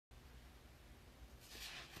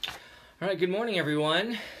All right, good morning,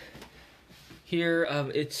 everyone. Here,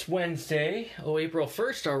 it's Wednesday, April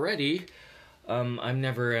 1st already. I'm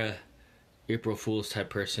never a April Fool's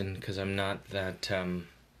type person because I'm not that,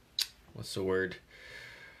 what's the word?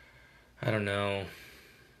 I don't know.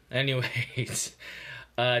 Anyways,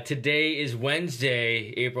 today is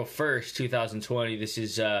Wednesday, April 1st, 2020. This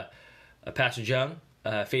is Pastor Jung,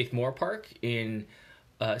 Faith Moore Park in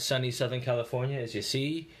sunny Southern California, as you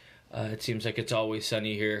see. It seems like it's always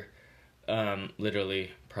sunny here.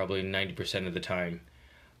 Literally probably 90% of the time.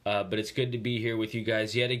 But it's good to be here with you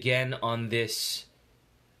guys yet again on this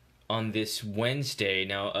Wednesday.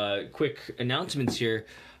 Now, quick announcements here.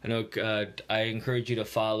 I know I encourage you to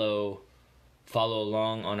follow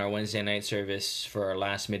along on our Wednesday night service for our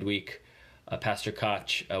last midweek. Pastor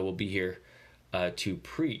Koch will be here to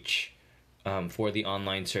preach for the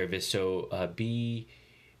online service. So be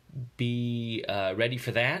ready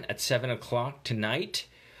for that at 7 o'clock tonight.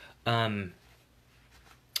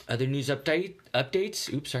 Other news updates.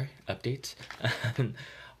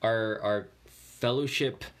 Our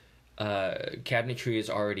fellowship cabinetry is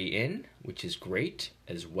already in, which is great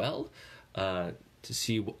as well. To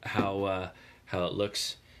see how it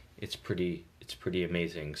looks, it's pretty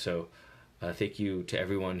amazing. So thank you to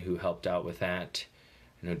everyone who helped out with that.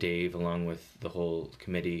 I know Dave, along with the whole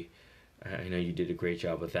committee. I know you did a great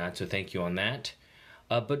job with that. So thank you on that.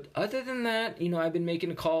 But other than that, I've been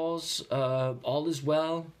making calls. All is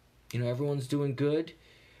well. Everyone's doing good.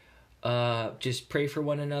 Just pray for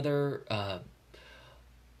one another.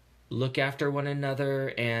 Look after one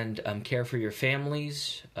another and care for your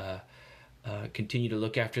families. Continue to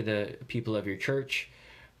look after the people of your church.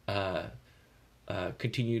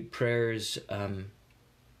 Continued prayers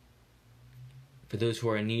for those who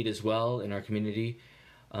are in need as well in our community.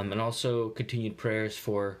 And also continued prayers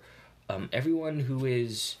for everyone who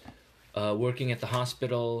is working at the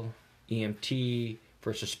hospital, EMT,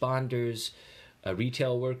 first responders,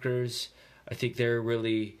 retail workers. I think they're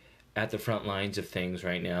really at the front lines of things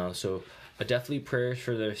right now. So definitely prayers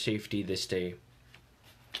for their safety this day.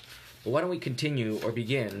 But why don't we continue or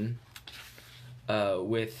begin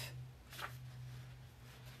with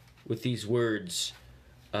these words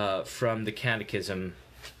from the Catechism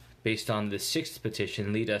based on the 6th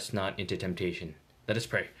petition, lead us not into temptation. Let us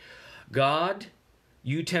pray. God,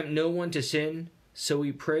 you tempt no one to sin, so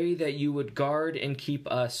we pray that you would guard and keep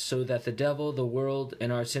us so that the devil, the world,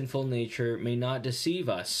 and our sinful nature may not deceive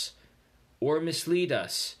us or mislead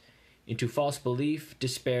us into false belief,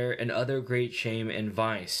 despair, and other great shame and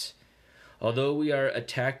vice. Although we are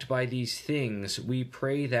attacked by these things, we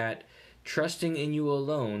pray that, trusting in you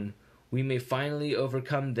alone, we may finally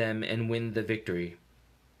overcome them and win the victory.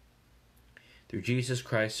 Through Jesus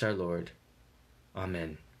Christ our Lord.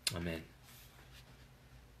 Amen. Amen.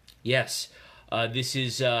 Yes, this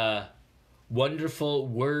is Wonderful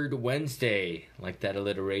Word Wednesday. Like that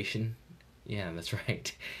alliteration? Yeah, that's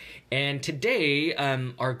right. And today,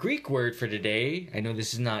 our Greek word for today, I know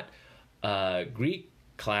this is not Greek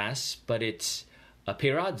class, but it's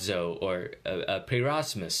peirazo or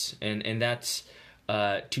peirasmus, and that's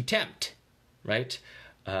to tempt, right?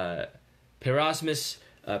 Peirasmus,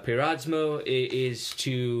 peirasmo is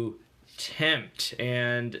to tempt,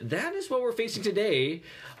 and that is what we're facing today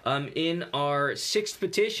in our 6th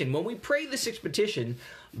petition. When we pray the 6th petition,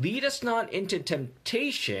 lead us not into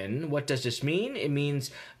temptation, what does this mean? It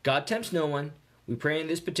means God tempts no one. We pray in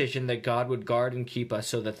this petition that God would guard and keep us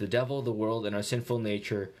so that the devil, the world, and our sinful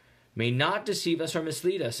nature may not deceive us or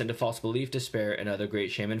mislead us into false belief, despair, and other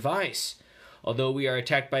great shame and vice. Although we are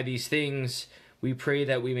attacked by these things, we pray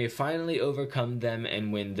that we may finally overcome them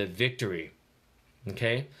and win the victory.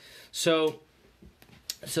 Okay? So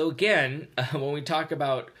again, when we talk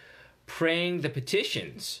about praying the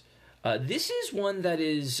petitions, this is one that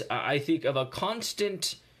is, I think, of a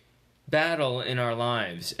constant battle in our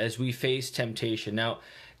lives as we face temptation. Now,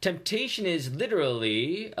 temptation is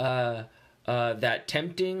literally that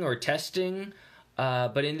tempting or testing,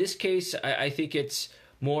 but in this case, I think it's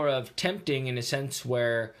more of tempting in a sense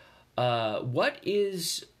where what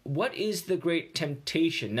is the great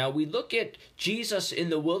temptation? Now, we look at Jesus in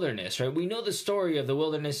the wilderness, right? We know the story of the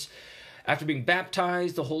wilderness. After being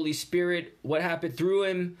baptized, the Holy Spirit, what happened through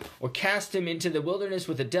him or cast him into the wilderness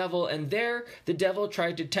with the devil, and there the devil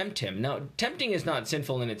tried to tempt him. Now, tempting is not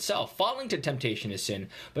sinful in itself. Falling to temptation is sin,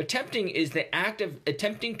 but tempting is the act of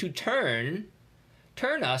attempting to turn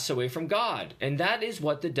us away from God, and that is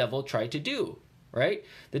what the devil tried to do, right?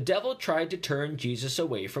 The devil tried to turn Jesus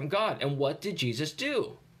away from God, and what did Jesus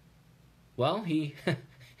do? Well, he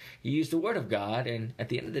used the word of God, and at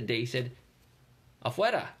the end of the day, he said,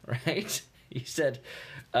 afuera, right? He said,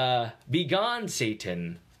 be gone,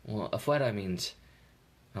 Satan. Well, afuera means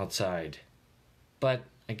outside. But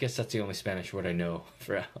I guess that's the only Spanish word I know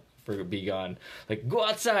for be gone. Like, go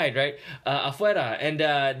outside, right? Afuera. And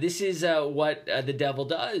this is what the devil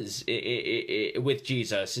does with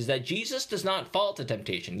Jesus, is that Jesus does not fall to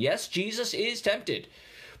temptation. Yes, Jesus is tempted,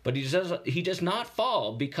 but he does not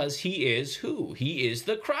fall because he is who? He is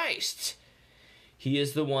the Christ. He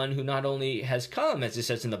is the one who not only has come, as it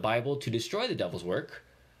says in the Bible, to destroy the devil's work,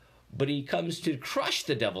 but he comes to crush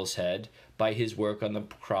the devil's head by his work on the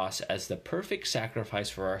cross as the perfect sacrifice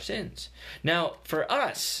for our sins. Now, for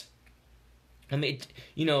us, I mean,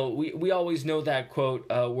 we always know that quote,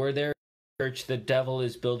 where there's a church, the devil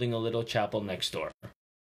is building a little chapel next door.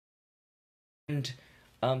 And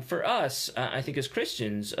for us, I think as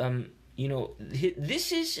Christians,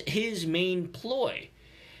 this is his main ploy.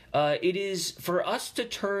 It is for us to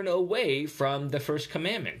turn away from the first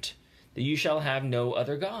commandment, that you shall have no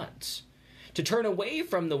other gods. To turn away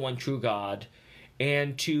from the one true God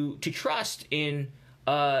and to trust in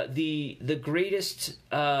the greatest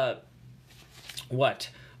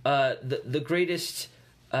the greatest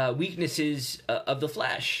weaknesses of the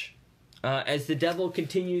flesh, as the devil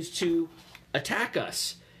continues to attack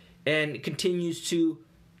us and continues to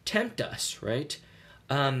tempt us, right?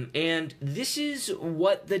 And this is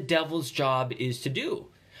what the devil's job is to do.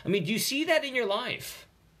 I mean, do you see that in your life?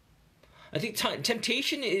 I think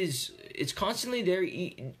temptation is constantly there,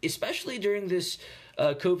 especially during this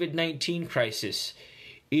COVID-19 crisis,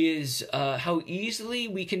 is how easily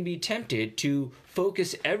we can be tempted to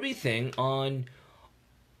focus everything on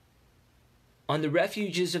the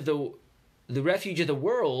refuges of the refuge of the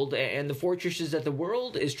world and the fortresses that the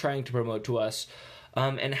world is trying to promote to us,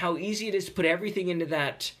 and how easy it is to put everything into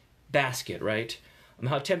that basket, right?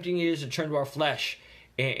 How tempting it is to turn to our flesh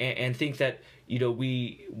and think that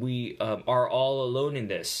we are all alone in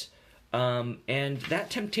this. And that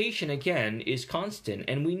temptation, again, is constant.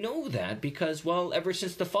 And we know that because, well, ever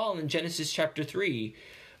since the fall in Genesis chapter 3,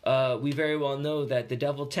 we very well know that the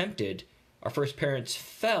devil tempted. Our first parents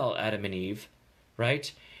fell, Adam and Eve,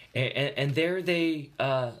 right? And there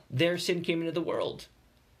their sin came into the world.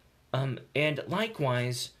 And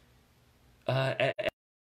likewise,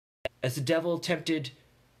 as the devil tempted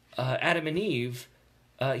Adam and Eve,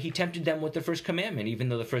 he tempted them with the first commandment, even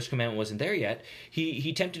though the first commandment wasn't there yet.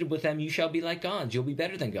 He tempted with them, you shall be like gods. You'll be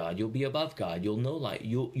better than God. You'll be above God. You'll know like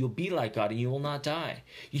you'll be like God, and you will not die.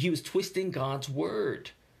 He was twisting God's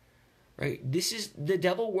word, right? The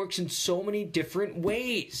devil works in so many different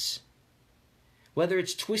ways. Whether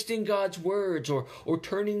it's twisting God's words or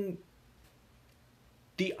turning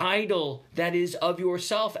the idol that is of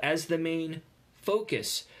yourself as the main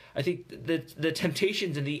focus. I think the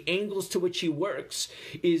temptations and the angles to which he works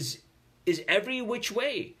is every which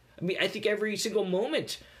way. I mean, I think every single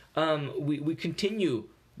moment we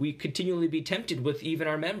continually be tempted with even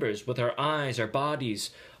our members, with our eyes, our bodies,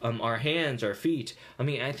 our hands, our feet. I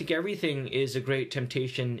mean, I think everything is a great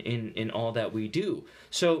temptation in all that we do.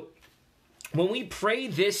 So when we pray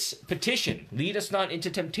this petition, lead us not into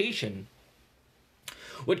temptation,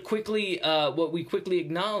 what we quickly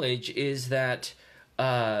acknowledge is that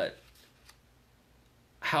how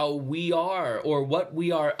we are, or what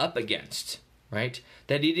we are up against, right?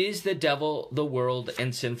 That it is the devil, the world,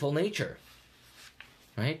 and sinful nature,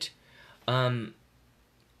 right? The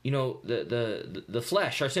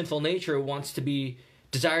flesh, our sinful nature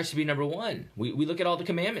desires to be number one. We look at all the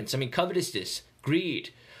commandments. I mean, covetousness,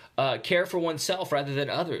 greed, care for oneself rather than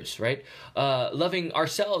others, right? Loving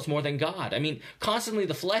ourselves more than God. I mean, constantly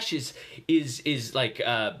the flesh is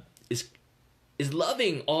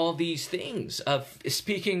loving all these things, of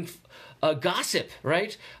speaking gossip,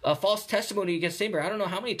 right? False testimony against neighbor. I don't know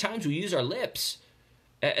how many times we use our lips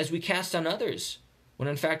as we cast on others, when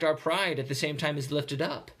in fact our pride at the same time is lifted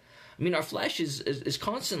up. I mean, our flesh is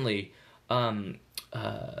constantly falling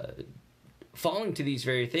to these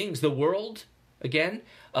very things. The world, again,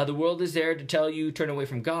 the world is there to tell you, turn away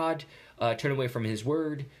from God, turn away from his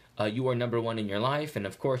word. You are number one in your life. And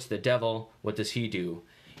of course, the devil, what does he do?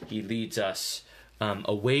 He leads us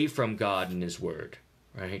away from God and his word,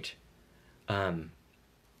 right? I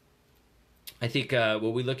think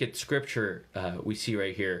when we look at Scripture, we see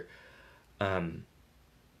right here,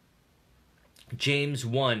 James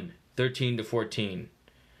 1:13-14.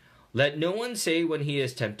 Let no one say when he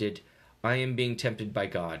is tempted, I am being tempted by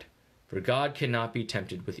God. For God cannot be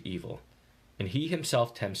tempted with evil, and he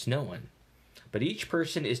himself tempts no one. But each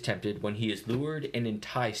person is tempted when he is lured and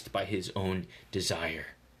enticed by his own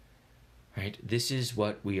desire. Right? This is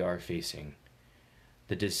what we are facing.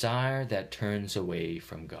 The desire that turns away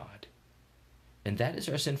from God. And that is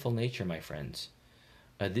our sinful nature, my friends.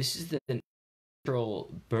 This is the natural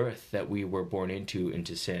birth that we were born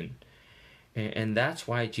into sin. And that's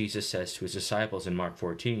why Jesus says to his disciples in Mark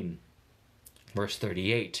 14, verse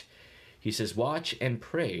 38, he says, "Watch and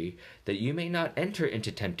pray that you may not enter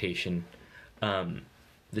into temptation.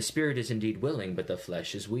 The spirit is indeed willing, but the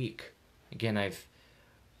flesh is weak." Again,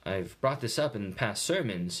 I've brought this up in past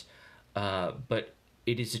sermons, but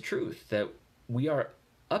it is the truth that we are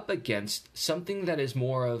up against something that is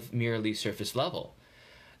more of merely surface level.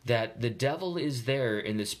 That the devil is there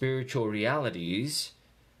in the spiritual realities,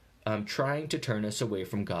 trying to turn us away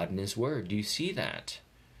from God and his word. Do you see that?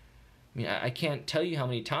 I mean, I can't tell you how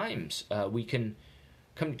many times we can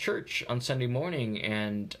come to church on Sunday morning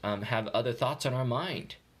and have other thoughts on our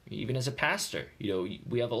mind. Even as a pastor,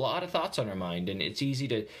 we have a lot of thoughts on our mind, and it's easy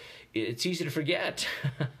to forget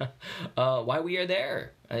why we are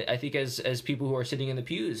there. I think as people who are sitting in the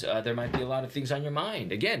pews, there might be a lot of things on your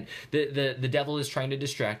mind. Again, the devil is trying to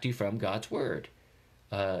distract you from God's word.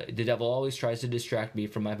 The devil always tries to distract me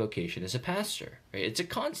from my vocation as a pastor. Right? It's a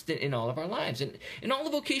constant in all of our lives, and in all the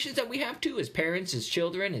vocations that we have too, as parents, as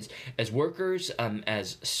children, as workers,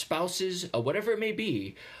 as spouses, whatever it may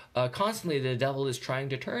be. Constantly the devil is trying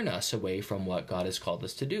to turn us away from what God has called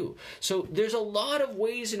us to do. So there's a lot of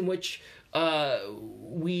ways in which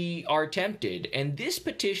we are tempted, and this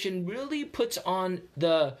petition really puts on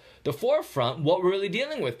the forefront what we're really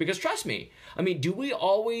dealing with. Because trust me, I mean, do we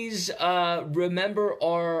always remember,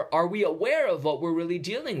 or are we aware of what we're really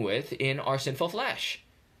dealing with in our sinful flesh?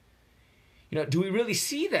 Do we really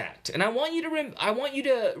see that? And I want you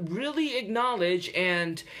to really acknowledge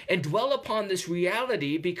and dwell upon this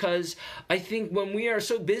reality, because I think when we are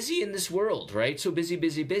so busy in this world, right? So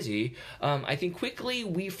busy, I think quickly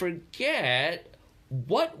we forget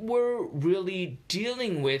what we're really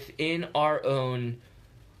dealing with in our own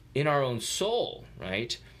soul,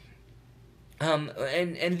 right?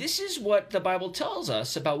 And this is what the Bible tells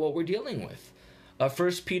us about what we're dealing with.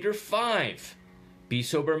 1 Peter 5. "Be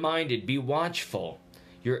sober-minded, be watchful.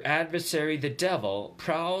 Your adversary, the devil,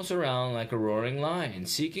 prowls around like a roaring lion,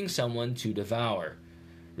 seeking someone to devour.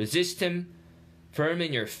 Resist him, firm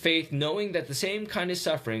in your faith, knowing that the same kind of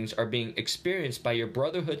sufferings are being experienced by your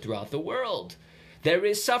brotherhood throughout the world." There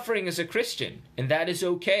is suffering as a Christian, and that is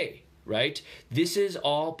okay, right? This is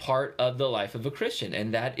all part of the life of a Christian,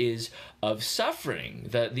 and that is of suffering.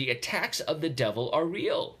 The attacks of the devil are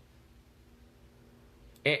real.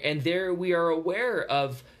 And there we are aware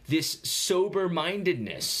of this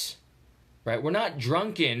sober-mindedness, right? We're not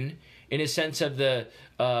drunken in a sense of the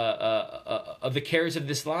cares of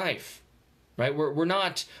this life, right? We're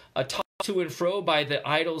not tossed to and fro by the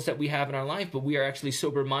idols that we have in our life, but we are actually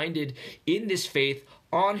sober-minded in this faith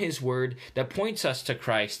on his word that points us to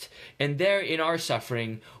Christ. And there in our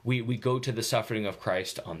suffering, we go to the suffering of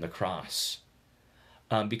Christ on the cross.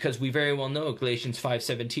 Because we very well know Galatians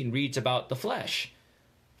 5:17 reads about the flesh.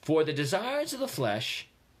 "For the desires of the flesh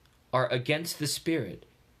are against the Spirit,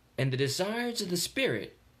 and the desires of the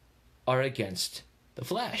Spirit are against the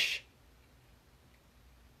flesh."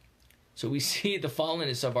 So we see the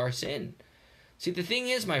fallenness of our sin. See, the thing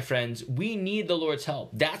is, my friends, we need the Lord's help.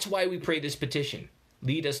 That's why we pray this petition.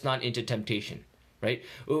 Lead us not into temptation, right?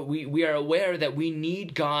 We are aware that we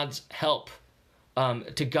need God's help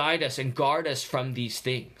to guide us and guard us from these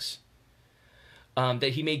things.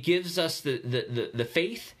 That he may give us the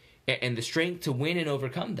faith and the strength to win and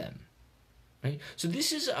overcome them. Right? So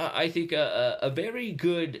this is, I think, a very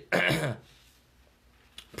good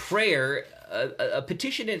prayer, a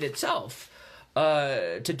petition in itself,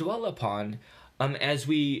 to dwell upon as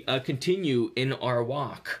we continue in our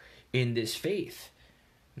walk in this faith.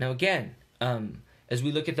 Now again, as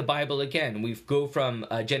we look at the Bible again, we go from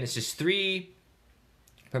Genesis 3,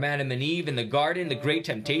 from Adam and Eve in the garden, the great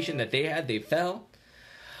temptation that they had, they fell.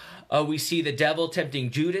 We see the devil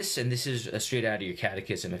tempting Judas, and this is straight out of your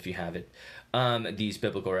catechism if you have it, these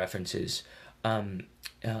biblical references.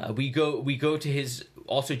 We go to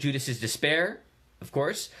also Judas's despair, of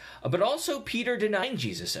course, but also Peter denying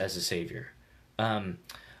Jesus as a Savior,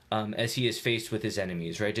 as he is faced with his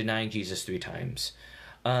enemies, right? Denying Jesus 3 times.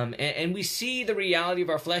 And we see the reality of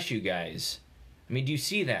our flesh, you guys. I mean, do you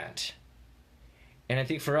see that? And I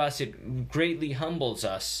think for us, it greatly humbles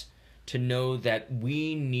us to know that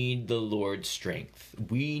we need the Lord's strength.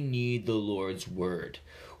 We need the Lord's word.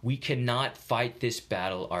 We cannot fight this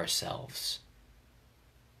battle ourselves.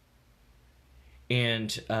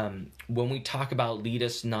 And when we talk about lead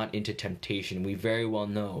us not into temptation, we very well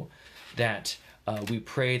know that we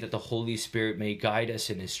pray that the Holy Spirit may guide us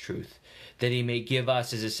in his truth, that he may give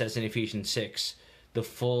us, as it says in Ephesians 6, the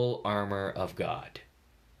full armor of God.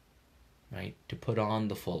 right? To put on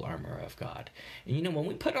the full armor of God. And when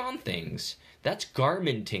we put on things, that's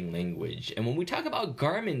garmenting language. And when we talk about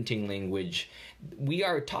garmenting language, we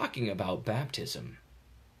are talking about baptism.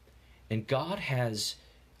 And God has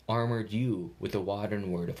armored you with the water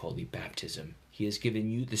and word of holy baptism. He has given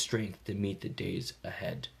you the strength to meet the days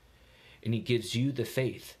ahead. And he gives you the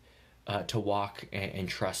faith to walk and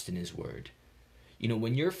trust in his word.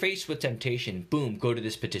 When you're faced with temptation, boom, go to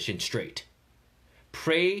this petition straight.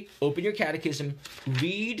 Pray, open your catechism,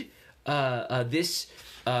 read this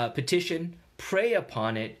petition, pray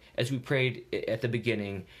upon it as we prayed at the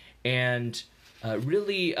beginning, and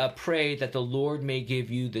really pray that the Lord may give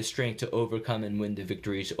you the strength to overcome and win the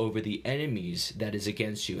victories over the enemies that is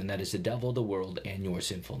against you, and that is the devil, the world, and your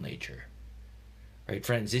sinful nature. Right,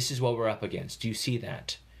 friends, this is what we're up against. Do you see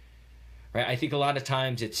that? Right, I think a lot of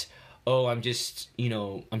times it's, I'm just,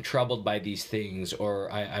 I'm troubled by these things, or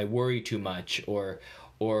I worry too much, or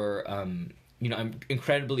I'm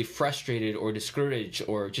incredibly frustrated or discouraged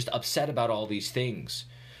or just upset about all these things,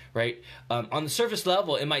 right? On the surface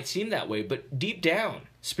level, it might seem that way, but deep down,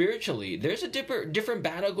 spiritually, there's a different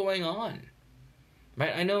battle going on,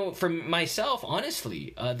 right? I know for myself,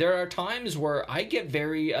 honestly, there are times where I get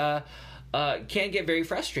can get very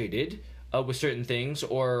frustrated with certain things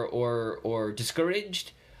or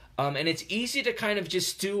discouraged. And it's easy to kind of just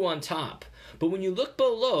stew on top. But when you look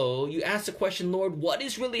below, you ask the question, Lord, what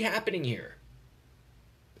is really happening here?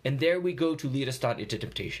 And there we go to lead us not into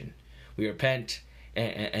temptation. We repent,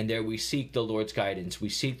 and there we seek the Lord's guidance. We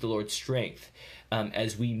seek the Lord's strength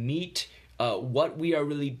as we meet what we are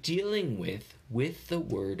really dealing with the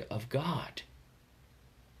Word of God.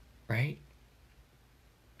 Right?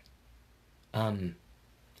 I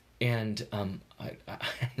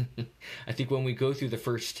think when we go through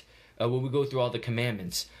when we go through all the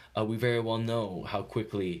commandments, we very well know how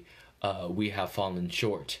quickly we have fallen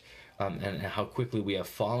short, and how quickly we have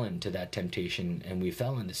fallen to that temptation, and we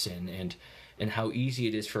fell into sin, and how easy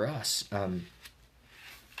it is for us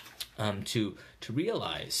to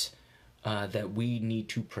realize that we need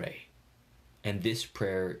to pray, and this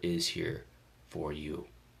prayer is here for you,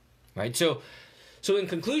 right? So in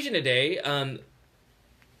conclusion today, as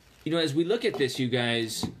we look at this, you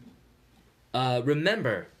guys,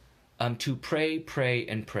 remember to pray,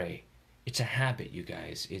 and pray. It's a habit, you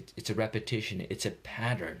guys. It's a repetition. It's a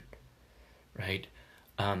pattern, right?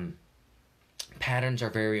 Patterns are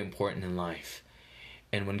very important in life.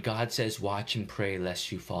 And when God says, watch and pray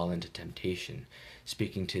lest you fall into temptation,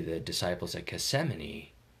 speaking to the disciples at Gethsemane,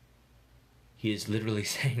 he is literally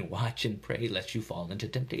saying, watch and pray lest you fall into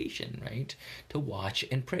temptation, right? To watch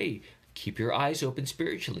and pray. Keep your eyes open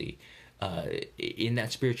spiritually. In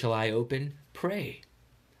that spiritual eye open, pray.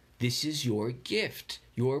 This is your gift,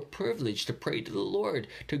 your privilege to pray to the Lord,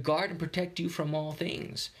 to guard and protect you from all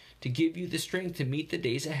things, to give you the strength to meet the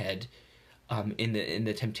days ahead in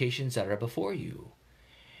the temptations that are before you.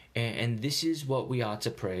 And this is what we ought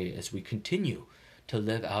to pray as we continue to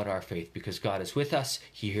live out our faith, because God is with us.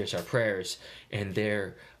 He hears our prayers, and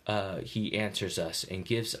there he answers us and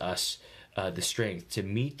gives us the strength to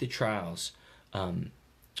meet the trials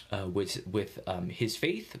with his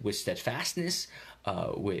faith, with steadfastness,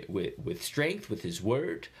 with strength, with his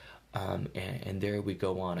word, and there we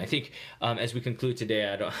go on. I think as we conclude today,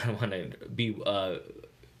 I don't want to be.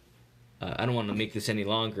 I don't want to make this any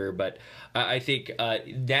longer, but I think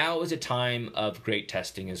now is a time of great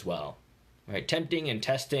testing as well, right? Tempting and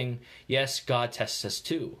testing. Yes, God tests us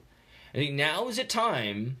too. I think now is a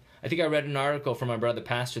time. I think I read an article from my brother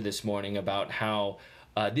pastor this morning about how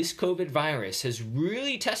this COVID virus has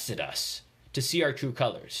really tested us to see our true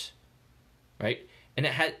colors, right? And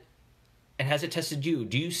has it tested you?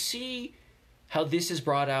 Do you see how this has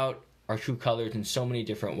brought out our true colors in so many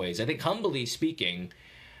different ways? I think humbly speaking,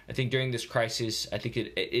 I think during this crisis, I think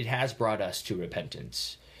it has brought us to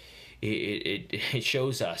repentance. It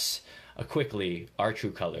shows us quickly our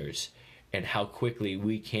true colors, and how quickly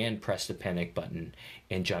we can press the panic button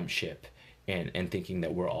and jump ship and thinking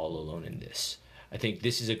that we're all alone in this. I think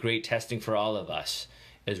this is a great testing for all of us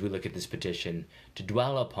as we look at this petition, to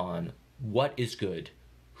dwell upon what is good,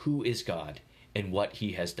 who is God, and what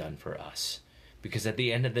he has done for us. Because at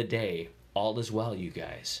the end of the day, all is well, you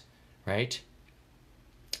guys, right?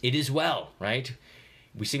 It is well, right?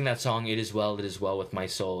 We sing that song, it is well with my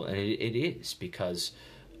soul, and it is, because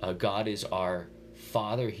God is our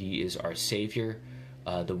Father, he is our Savior,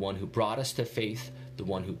 the one who brought us to faith, the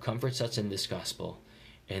one who comforts us in this gospel,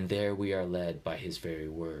 and there we are led by his very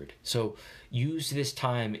word. So use this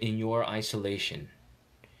time in your isolation,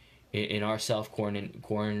 in our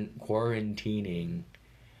self-quarantining,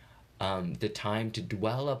 the time to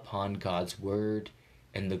dwell upon God's word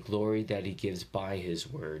and the glory that he gives by his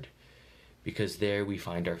word, because there we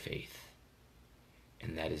find our faith,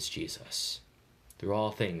 and that is Jesus. Through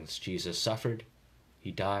all things, Jesus suffered,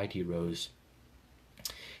 he died, he rose,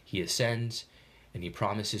 he ascends, and he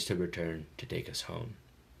promises to return to take us home.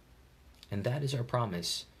 And that is our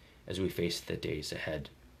promise as we face the days ahead,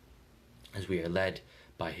 as we are led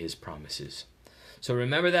by his promises. So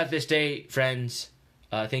remember that this day, friends.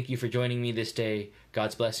 Thank you for joining me this day.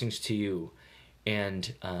 God's blessings to you.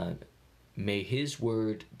 And may his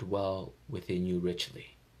word dwell within you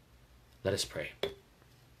richly. Let us pray.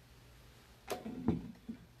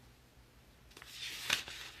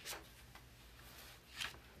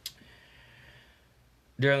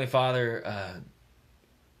 Dear Heavenly Father,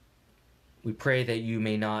 we pray that you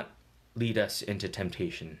may not lead us into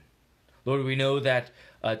temptation. Lord, we know that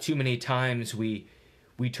too many times we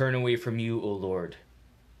turn away from you, O Lord.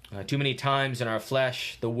 Too many times in our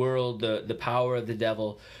flesh, the world, the power of the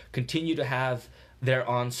devil continue to have their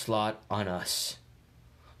onslaught on us.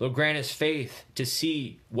 Lord, grant us faith to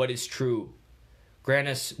see what is true. Grant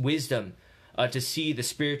us wisdom to see the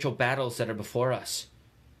spiritual battles that are before us.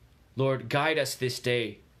 Lord, guide us this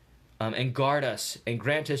day and guard us and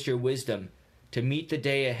grant us your wisdom to meet the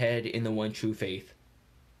day ahead in the one true faith.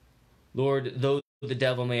 Lord, though the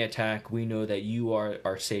devil may attack, we know that you are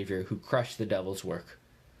our Savior who crushed the devil's work,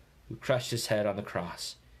 who crushed his head on the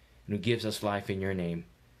cross, and who gives us life in your name.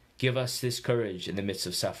 Give us this courage in the midst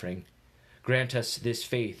of suffering. Grant us this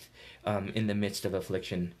faith in the midst of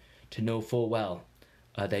affliction, to know full well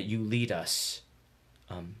that you lead us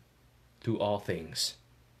through all things.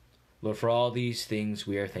 Lord, for all these things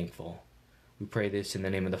we are thankful. We pray this in the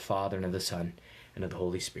name of the Father, and of the Son, and of the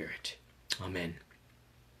Holy Spirit. Amen.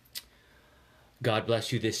 God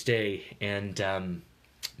bless you this day, and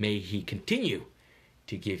may he continue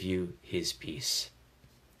to give you his peace.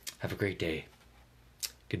 Have a great day.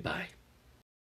 Goodbye.